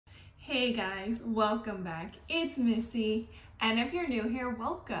Hey guys, welcome back. It's Missy, and if you're new here,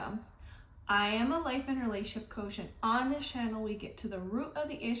 welcome. I am a life and relationship coach, and on this channel we get to the root of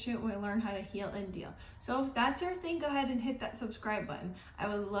the issue and we learn how to heal and deal. So if that's your thing, go ahead and hit that subscribe button. I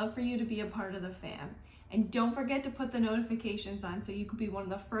would love for you to be a part of the fam. And don't forget to put the notifications on so you can be one of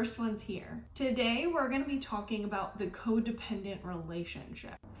the first ones here. Today we're going to be talking about the codependent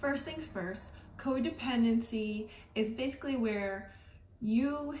relationship. First things first, codependency is basically where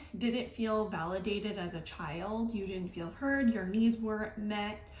you didn't feel validated as a child, you didn't feel heard, your needs weren't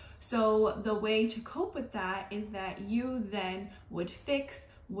met. So the way to cope with that is that you then would fix,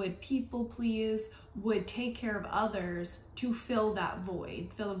 would people please, would take care of others to fill that void,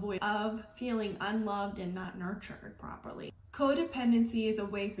 fill the void of feeling unloved and not nurtured properly. Codependency is a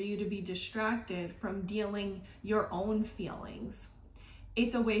way for you to be distracted from dealing your own feelings.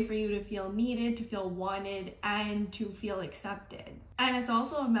 It's a way for you to feel needed, to feel wanted, and to feel accepted. And it's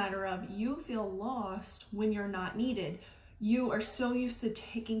also a matter of you feel lost when you're not needed. You are so used to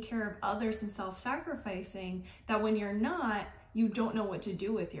taking care of others and self-sacrificing that when you're not, you don't know what to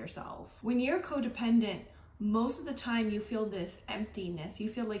do with yourself. When you're codependent, most of the time you feel this emptiness. You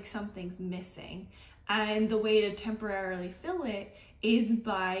feel like something's missing. And the way to temporarily fill it is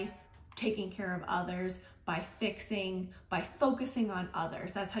by taking care of others, by fixing, by focusing on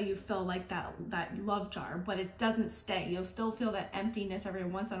others. That's how you feel like that love jar, but it doesn't stay. You'll still feel that emptiness every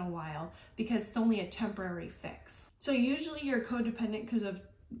once in a while because it's only a temporary fix. So usually you're codependent because of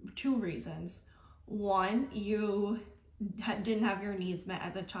two reasons. One, you didn't have your needs met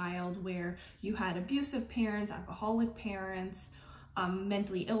as a child, where you had abusive parents, alcoholic parents,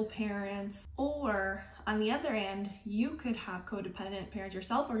 mentally ill parents, or on the other end, you could have codependent parents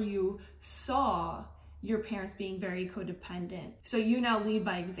yourself, or you saw your parents being very codependent. So you now lead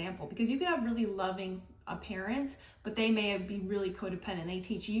by example, because you could have really loving parents, but they may be really codependent. They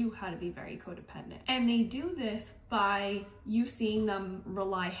teach you how to be very codependent. And they do this by you seeing them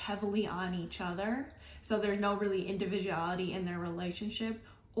rely heavily on each other. So there's no really individuality in their relationship,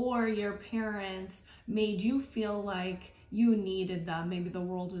 or your parents made you feel like you needed them. Maybe the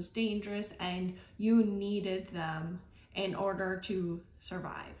world was dangerous and you needed them in order to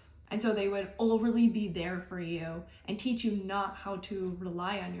survive. And so they would overly be there for you and teach you not how to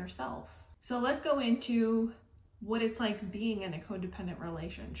rely on yourself. So let's go into what it's like being in a codependent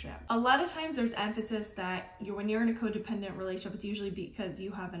relationship. A lot of times there's emphasis that when you're in a codependent relationship, it's usually because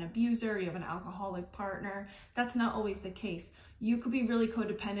you have an abuser, you have an alcoholic partner. That's not always the case. You could be really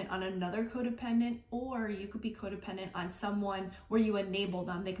codependent on another codependent, or you could be codependent on someone where you enable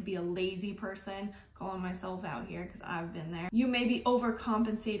them. They could be a lazy person, calling myself out here because I've been there. You may be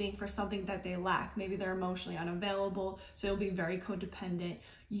overcompensating for something that they lack. Maybe they're emotionally unavailable, so you'll be very codependent.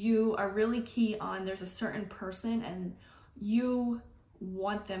 You are really key on there's a certain person and you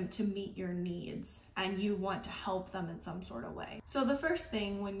want them to meet your needs and you want to help them in some sort of way. So the first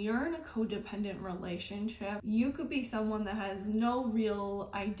thing, when you're in a codependent relationship, you could be someone that has no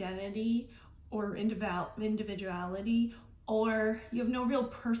real identity or individuality, or you have no real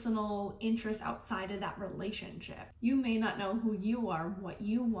personal interest outside of that relationship. You may not know who you are, what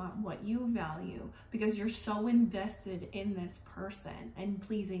you want, what you value, because you're so invested in this person and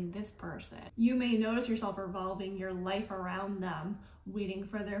pleasing this person. You may notice yourself revolving your life around them, waiting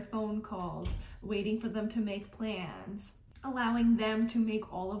for their phone calls, waiting for them to make plans, allowing them to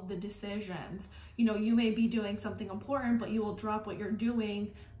make all of the decisions. You know, you may be doing something important, but you will drop what you're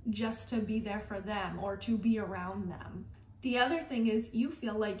doing just to be there for them or to be around them. The other thing is you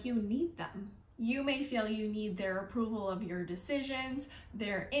feel like you need them. You may feel you need their approval of your decisions,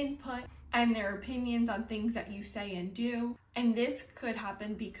 their input, and their opinions on things that you say and do. And this could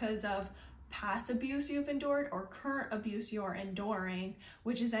happen because of past abuse you've endured or current abuse you're enduring,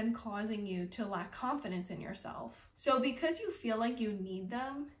 which is then causing you to lack confidence in yourself. So because you feel like you need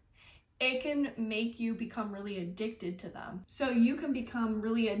them, it can make you become really addicted to them. So you can become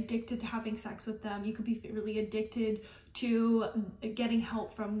really addicted to having sex with them. You could be really addicted to getting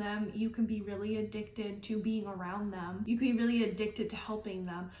help from them. You can be really addicted to being around them. You can be really addicted to helping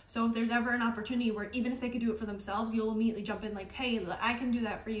them. So if there's ever an opportunity where even if they could do it for themselves, you'll immediately jump in like, hey, I can do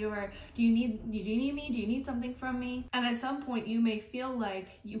that for you, or do you need me? Do you need something from me? And at some point you may feel like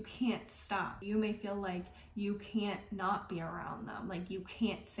you can't stop. You may feel like you can't not be around them, like you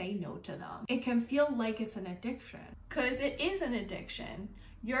can't say no to them. It can feel like it's an addiction, because it is an addiction.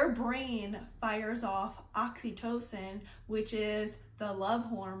 Your brain fires off oxytocin, which is the love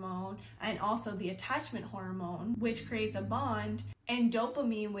hormone, and also the attachment hormone, which creates a bond. and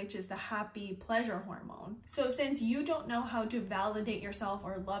dopamine, which is the happy pleasure hormone. So since you don't know how to validate yourself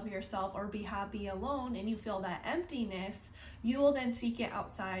or love yourself or be happy alone, and you feel that emptiness, you will then seek it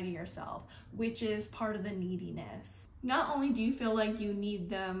outside of yourself, which is part of the neediness. Not only do you feel like you need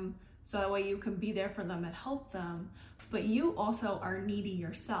them so that way you can be there for them and help them, but you also are needy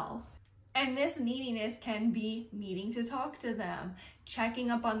yourself. And this neediness can be needing to talk to them,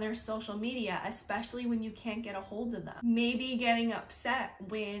 checking up on their social media, especially when you can't get a hold of them. Maybe getting upset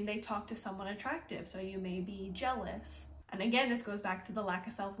when they talk to someone attractive, so you may be jealous. And again, this goes back to the lack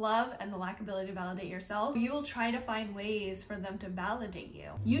of self-love and the lack of ability to validate yourself. You will try to find ways for them to validate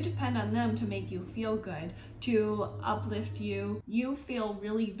you. You depend on them to make you feel good, to uplift you. You feel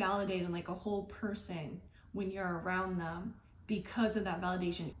really validated like a whole person when you're around them, because of that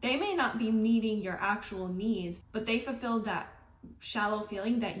validation. They may not be meeting your actual needs, but they fulfilled that shallow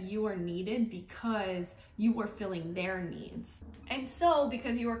feeling that you are needed because you were filling their needs. And so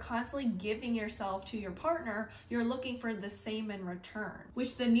because you are constantly giving yourself to your partner, you're looking for the same in return,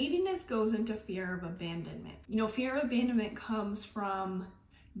 which the neediness goes into fear of abandonment. You know, fear of abandonment comes from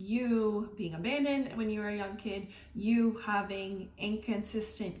you being abandoned when you were a young kid, you having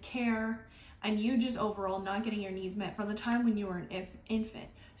inconsistent care, and you just overall not getting your needs met from the time when you were an infant.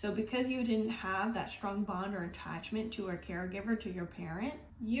 So because you didn't have that strong bond or attachment to a caregiver, to your parent,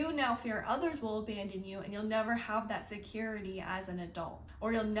 you now fear others will abandon you, and you'll never have that security as an adult,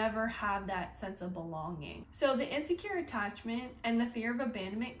 or you'll never have that sense of belonging. So the insecure attachment and the fear of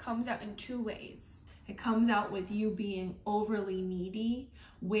abandonment comes out in two ways. It comes out with you being overly needy,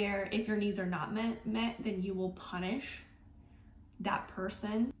 where if your needs are not met, then you will punish that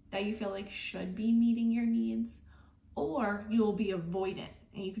person that you feel like should be meeting your needs, or you will be avoidant,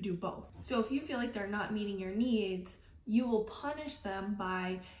 and you could do both. So if you feel like they're not meeting your needs, you will punish them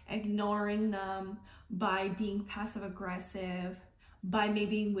by ignoring them, by being passive aggressive, by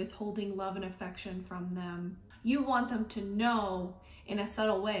maybe withholding love and affection from them. You want them to know in a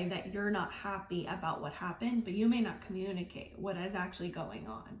subtle way that you're not happy about what happened, but you may not communicate what is actually going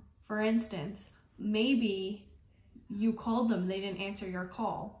on. For instance, maybe you called them, they didn't answer your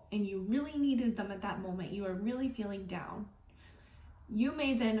call, and you really needed them at that moment. You are really feeling down. You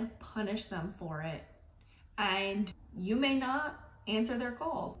may then punish them for it, and you may not answer their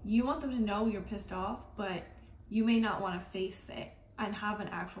calls. You want them to know you're pissed off, but you may not want to face it and have an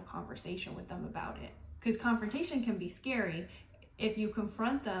actual conversation with them about it. Because confrontation can be scary. If you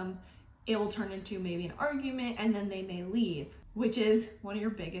confront them, it will turn into maybe an argument, and then they may leave, which is one of your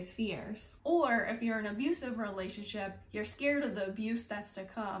biggest fears. Or if you're in an abusive relationship, you're scared of the abuse that's to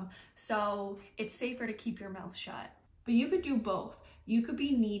come, so it's safer to keep your mouth shut. But you could do both. You could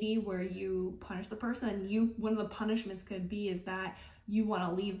be needy where you punish the person. One of the punishments could be is that you want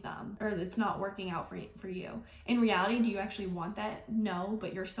to leave them, or it's not working out for you. In reality, do you actually want that? No,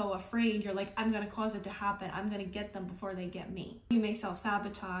 but you're so afraid. You're like, I'm going to cause it to happen. I'm going to get them before they get me. You may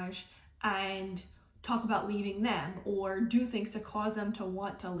self-sabotage and talk about leaving them, or do things to cause them to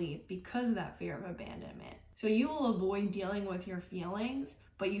want to leave because of that fear of abandonment. So you will avoid dealing with your feelings,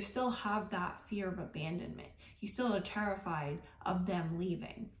 but you still have that fear of abandonment. You still are terrified of them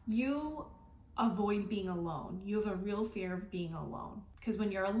leaving. You avoid being alone. You have a real fear of being alone, because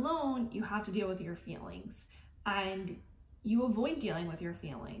when you're alone, you have to deal with your feelings, and you avoid dealing with your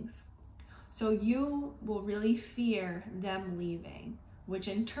feelings. So you will really fear them leaving, which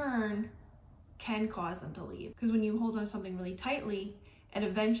in turn can cause them to leave. Because when you hold on to something really tightly, it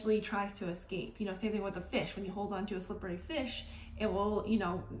eventually tries to escape. You know, same thing with a fish. When you hold on to a slippery fish, it will,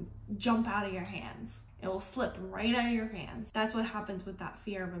 jump out of your hands. It will slip right out of your hands. That's what happens with that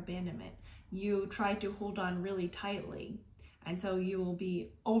fear of abandonment. You try to hold on really tightly, and so you will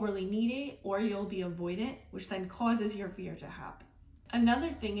be overly needy, or you'll be avoidant, which then causes your fear to happen.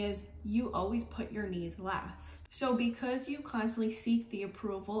 Another thing is you always put your needs last. So because you constantly seek the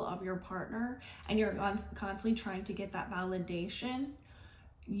approval of your partner, and you're constantly trying to get that validation,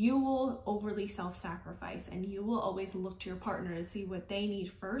 you will overly self-sacrifice, and you will always look to your partner to see what they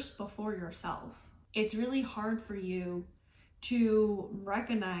need first before yourself. It's really hard for you to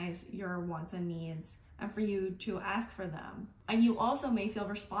recognize your wants and needs, and for you to ask for them. And you also may feel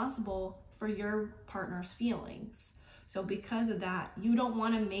responsible for your partner's feelings. So because of that, you don't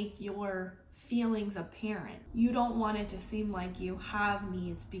want to make your feelings apparent. You don't want it to seem like you have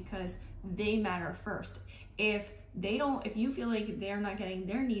needs because they matter first. If you feel like they're not getting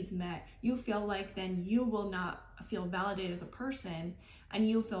their needs met, you feel like then you will not feel validated as a person, and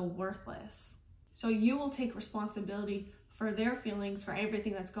you'll feel worthless. So you will take responsibility for their feelings, for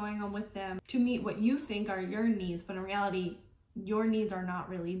everything that's going on with them, to meet what you think are your needs, but in reality, your needs are not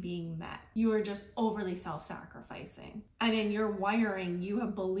really being met. You are just overly self-sacrificing. And in your wiring, you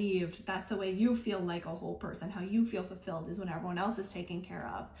have believed that's the way you feel like a whole person. How you feel fulfilled is when everyone else is taken care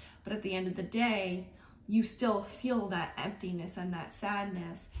of. But at the end of the day, you still feel that emptiness and that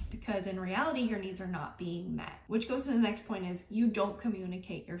sadness because in reality, your needs are not being met. Which goes to the next point is you don't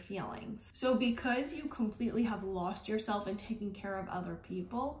communicate your feelings. So because you completely have lost yourself in taking care of other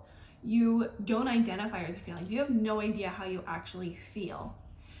people, you don't identify with your feelings. You have no idea how you actually feel.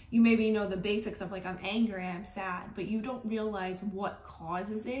 You maybe know the basics of like, I'm angry, I'm sad, but you don't realize what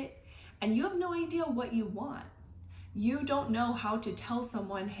causes it. And you have no idea what you want. You don't know how to tell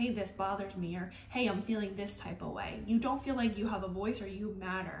someone, hey, this bothers me, or hey, I'm feeling this type of way. You don't feel like you have a voice or you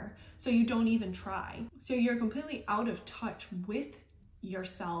matter, so you don't even try. So you're completely out of touch with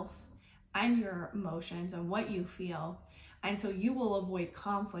yourself and your emotions and what you feel. And so you will avoid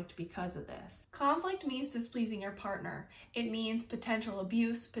conflict because of this. Conflict means displeasing your partner. It means potential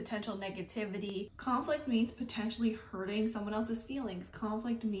abuse, potential negativity. Conflict means potentially hurting someone else's feelings.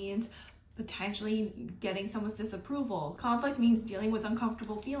 Conflict means potentially getting someone's disapproval. Conflict means dealing with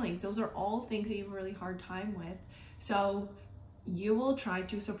uncomfortable feelings. Those are all things that you have a really hard time with. So you will try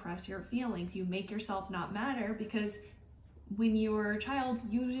to suppress your feelings. You make yourself not matter because when you were a child,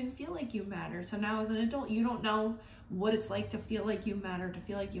 you didn't feel like you mattered. So now as an adult, you don't know what it's like to feel like you matter, to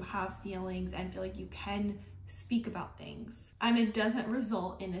feel like you have feelings and feel like you can speak about things. And it doesn't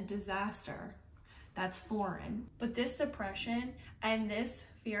result in a disaster. That's foreign. But this suppression and this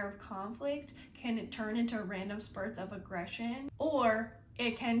fear of conflict can turn into random spurts of aggression, or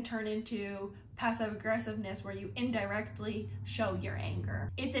it can turn into passive aggressiveness where you indirectly show your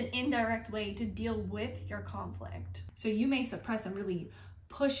anger. It's an indirect way to deal with your conflict. So you may suppress and really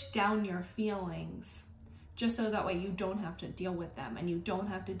push down your feelings just so that way you don't have to deal with them and you don't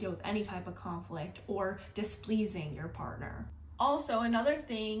have to deal with any type of conflict or displeasing your partner. Also, another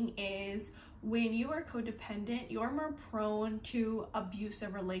thing is when you are codependent, you're more prone to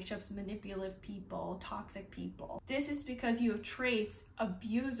abusive relationships, manipulative people, toxic people. This is because you have traits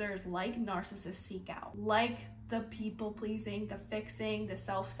abusers like narcissists seek out, like the people pleasing, the fixing, the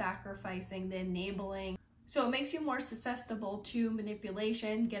self-sacrificing, the enabling. So it makes you more susceptible to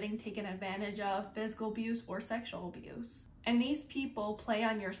manipulation, getting taken advantage of, physical abuse, or sexual abuse. And these people play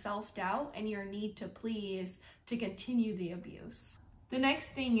on your self-doubt and your need to please to continue the abuse. The next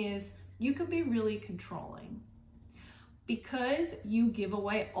thing is you can be really controlling. Because you give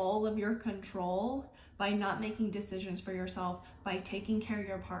away all of your control by not making decisions for yourself, by taking care of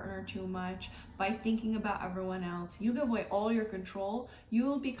your partner too much, by thinking about everyone else, you give away all your control, you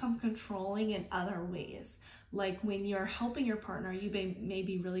will become controlling in other ways. Like when you're helping your partner, you may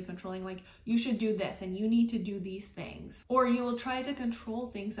be really controlling, like you should do this and you need to do these things. Or you will try to control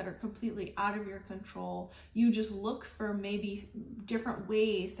things that are completely out of your control. You just look for maybe different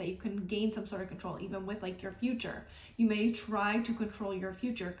ways that you can gain some sort of control, even with like your future. You may try to control your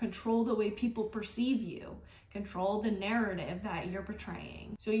future, control the way people perceive you, control the narrative that you're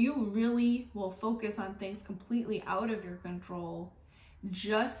portraying. So you really will focus on things completely out of your control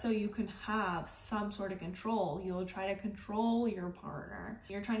just so you can have some sort of control. You'll try to control your partner.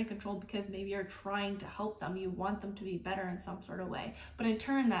 You're trying to control because maybe you're trying to help them. You want them to be better in some sort of way. But in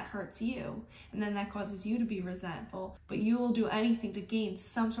turn, that hurts you. And then that causes you to be resentful. But you will do anything to gain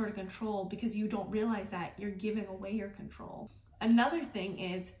some sort of control because you don't realize that you're giving away your control. Another thing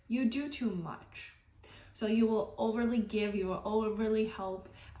is you do too much. So you will overly give, you will overly help,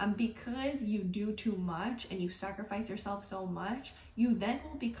 and because you do too much and you sacrifice yourself so much, you then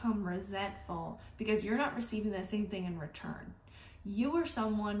will become resentful because you're not receiving the same thing in return. You are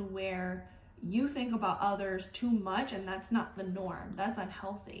someone where you think about others too much, and that's not the norm. That's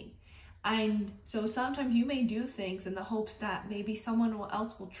unhealthy. And so sometimes you may do things in the hopes that maybe someone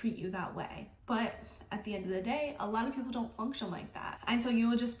else will treat you that way. But at the end of the day, a lot of people don't function like that. And so you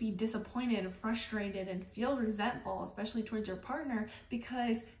will just be disappointed and frustrated and feel resentful, especially towards your partner,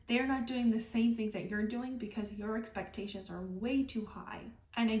 because they're not doing the same things that you're doing because your expectations are way too high.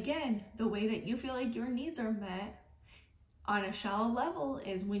 And again, the way that you feel like your needs are met on a shallow level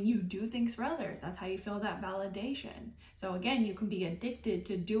is when you do things for others. That's how you feel that validation. So again, you can be addicted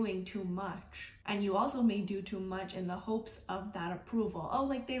to doing too much. And you also may do too much in the hopes of that approval. Oh,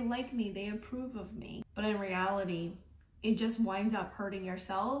 like they like me, they approve of me. But in reality, it just winds up hurting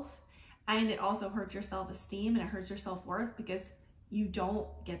yourself, and it also hurts your self-esteem and it hurts your self-worth because you don't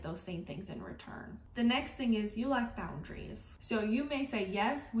get those same things in return. The next thing is you lack boundaries. So you may say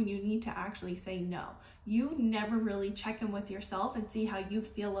yes when you need to actually say no. You never really check in with yourself and see how you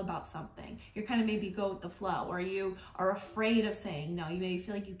feel about something. You're kind of maybe go with the flow, or you are afraid of saying no. You maybe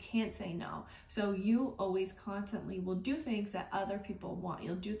feel like you can't say no. So you always constantly will do things that other people want.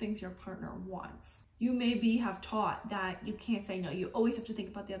 You'll do things your partner wants. You maybe have taught that you can't say no. You always have to think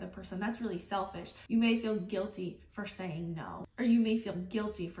about the other person. That's really selfish. You may feel guilty for saying no, or you may feel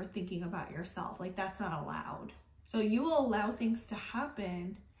guilty for thinking about yourself. Like, that's not allowed. So you will allow things to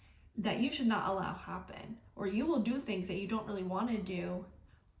happen that you should not allow happen, or you will do things that you don't really want to do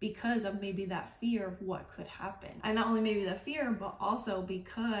because of maybe that fear of what could happen. And not only maybe the fear, but also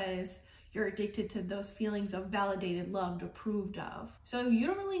because you're addicted to those feelings of validated, loved, approved of. So you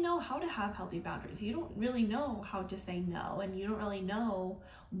don't really know how to have healthy boundaries. You don't really know how to say no, and you don't really know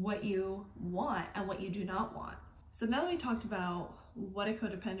what you want and what you do not want. So now that we talked about what a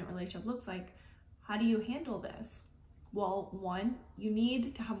codependent relationship looks like, how do you handle this? Well, one, you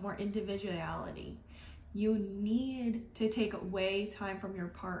need to have more individuality. You need to take away time from your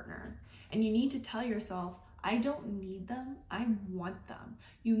partner, and you need to tell yourself, I don't need them, I want them.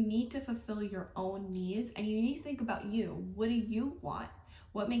 You need to fulfill your own needs, and you need to think about you. What do you want?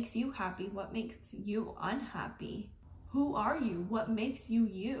 What makes you happy? What makes you unhappy? Who are you? What makes you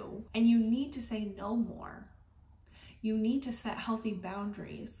you? And you need to say no more. You need to set healthy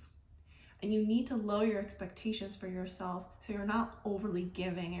boundaries, and you need to lower your expectations for yourself so you're not overly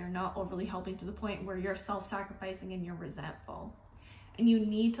giving and you're not overly helping to the point where you're self-sacrificing and you're resentful. And you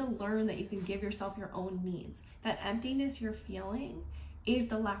need to learn that you can give yourself your own needs. That emptiness you're feeling is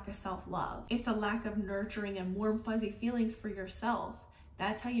the lack of self-love. It's a lack of nurturing and warm, fuzzy feelings for yourself.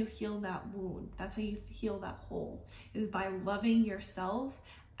 That's how you heal that wound. That's how you heal that hole, is by loving yourself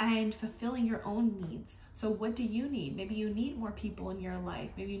and fulfilling your own needs. So what do you need? Maybe you need more people in your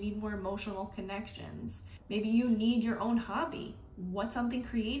life. Maybe you need more emotional connections. Maybe you need your own hobby. What's something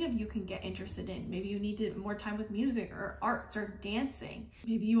creative you can get interested in? Maybe you need more time with music or arts or dancing.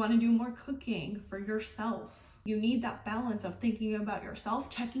 Maybe you want to do more cooking for yourself. You need that balance of thinking about yourself,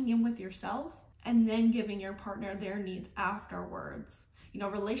 checking in with yourself, and then giving your partner their needs afterwards. You know,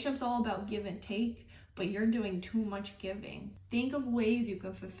 relationships all about give and take, but you're doing too much giving. Think of ways you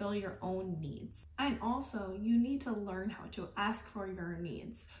can fulfill your own needs. And also, you need to learn how to ask for your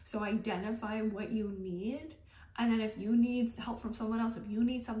needs. So identify what you need, and then if you need help from someone else, if you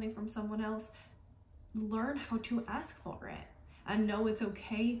need something from someone else, learn how to ask for it. And know it's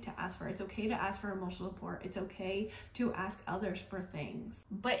okay to ask for it. It's okay to ask for emotional support. It's okay to ask others for things.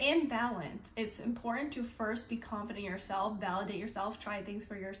 But in balance, it's important to first be confident in yourself, validate yourself, try things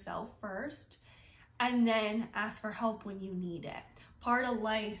for yourself first, and then ask for help when you need it. Part of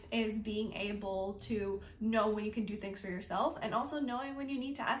life is being able to know when you can do things for yourself, and also knowing when you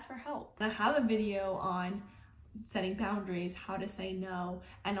need to ask for help. I have a video on setting boundaries, how to say no,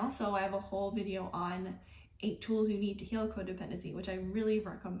 and also I have a whole video on 8 tools you need to heal codependency, which I really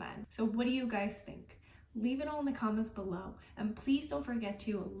recommend. So what do you guys think? Leave it all in the comments below, and please don't forget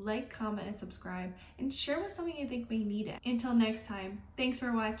to like, comment, and subscribe, and share with someone you think may need it. Until next time, thanks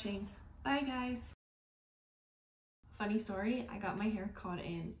for watching. Bye guys. Funny story, I got my hair caught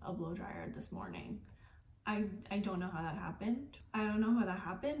in a blow dryer this morning. I don't know how that happened.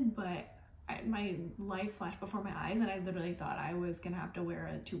 But my life flashed before my eyes, and I literally thought I was gonna have to wear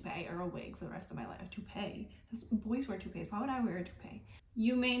a toupee or a wig for the rest of my life. A toupee? Boys wear toupees. Why would I wear a toupee?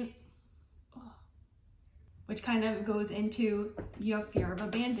 Which kind of goes into your fear of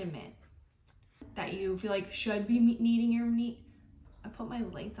abandonment. That you feel like should be needing your need. I put my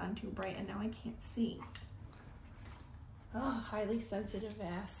lights on too bright and now I can't see. Oh, highly sensitive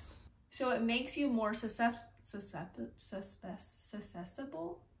ass. So it makes you more susceptible?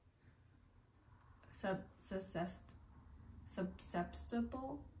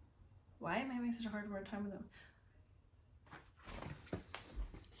 Why am I having such a hard time with them?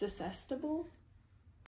 Susceptible?